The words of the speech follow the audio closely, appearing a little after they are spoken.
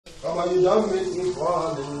Come on, you don't make me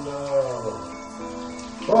fall in love.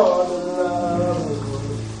 Fall in love.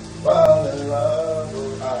 Fall in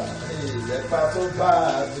love. Ah, hey, that's pas so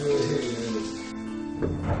bad.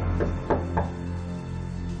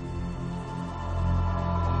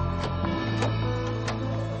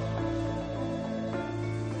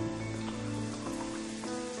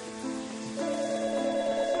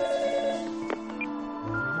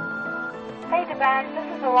 Hey Dbanj, this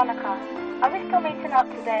is Veronica. Are we still meeting up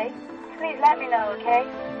today? Please let me know, okay?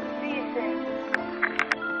 See you soon.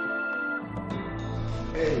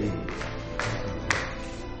 Hey.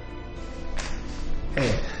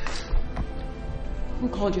 Hey. Who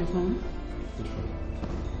called your phone? Which one?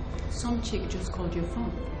 Some chick just called your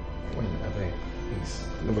phone. Wait, I beg. Please.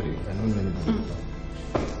 Nobody. I don't know anybody.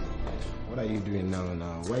 What are you doing now?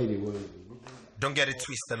 Why are you worried? Don't get it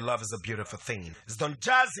twisted, love is a beautiful thing. It's done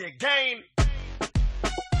jazzy again.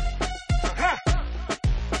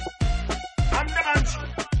 I'm Dbanj.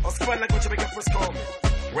 What's fun like what you make your first call me?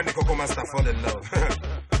 When the Coco Master fall in love.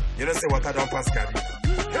 You don't say what I don't pass, Gabby.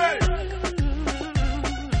 Hey!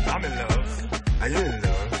 I'm in love. Are you in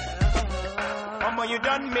love? Mama, you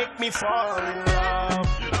done make me fall in love.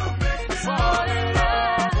 You done make me fall in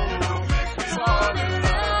love. You done make me fall in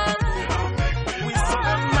love. You done make me we still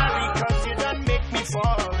not married cause you done make me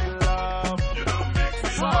fall in love. You done make me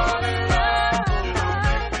fall in love. You done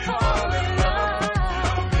make me fall in love.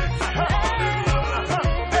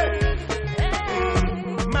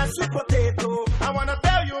 My sweet potato, I wanna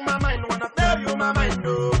tell you my mind,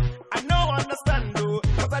 oh. I know understand, oh,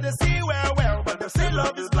 cause I just see well, but they say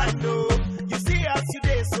love is blind, oh. You see as you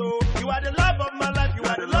day, so you are the love of my life, you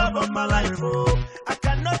are the love of my life, oh. I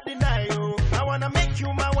cannot deny, oh, I wanna make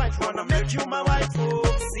you my wife, oh.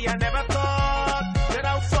 See, I never thought that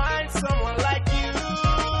I'll find someone like you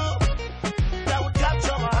that would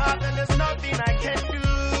capture my heart, and there's nothing I can do.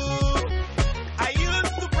 I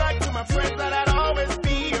used to brag to my friends that I'd always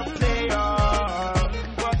be a player,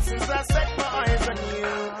 but since I set my eyes on you,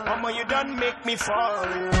 mama, you done make me fall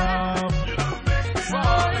in love. You done make me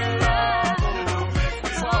fall in love. You done make me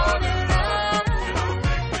fall in love. You done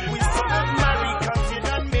make me we still not married cause you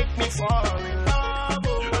done make me fall in love.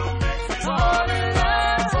 You done make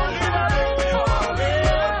me fall in love.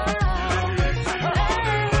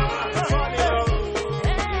 Fall in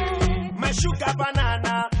love. My sugar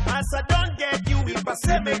banana, as I don't get you, if I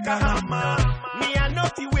say make a hammer, me I know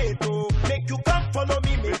the way to make you come follow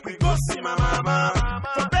me, make we go see my mama.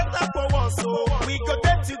 For better for worse, so we go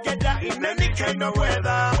there together in any kind of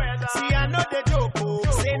weather. See, I know the joke, oh.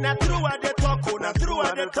 Say na true at the talk, oh, na true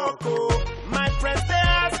at the talk, oh. My friends they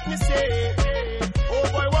ask me say, oh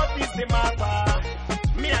boy, what is the matter?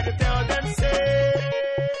 Me I dey tell them say,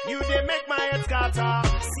 you they make my head scatter.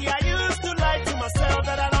 See, I used to lie to myself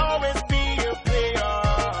that I'll always be a player,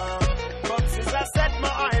 but since I set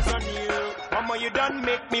my eyes on you, mama, you done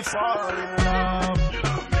make me fall in love. You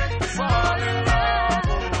done make me fall in love.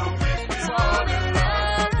 You done make me fall in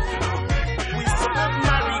love. You done make me we still not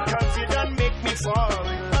married cause you done make me fall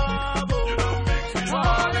in love. You done make me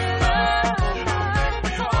fall in love. You done make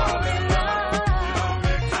me fall in love. You done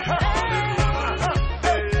make me fall in love.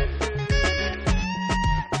 Hey.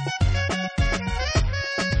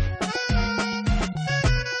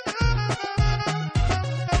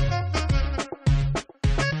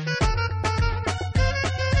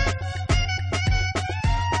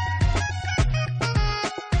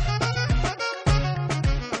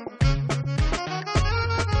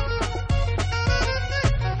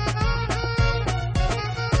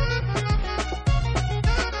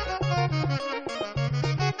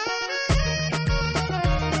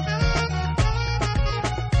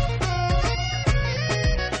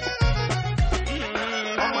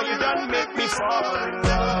 Mama, you done make me fall in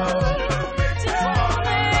love. Fall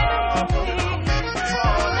in love.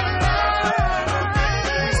 Fall in love.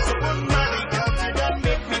 We still not married cause you done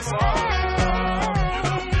make me fall in love.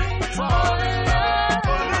 Fall in love.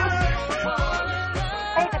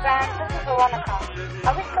 Hey Dbanj, this is Veronica.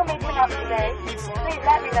 Are we still meeting up today? Please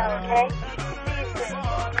let me know, okay? See you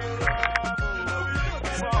soon.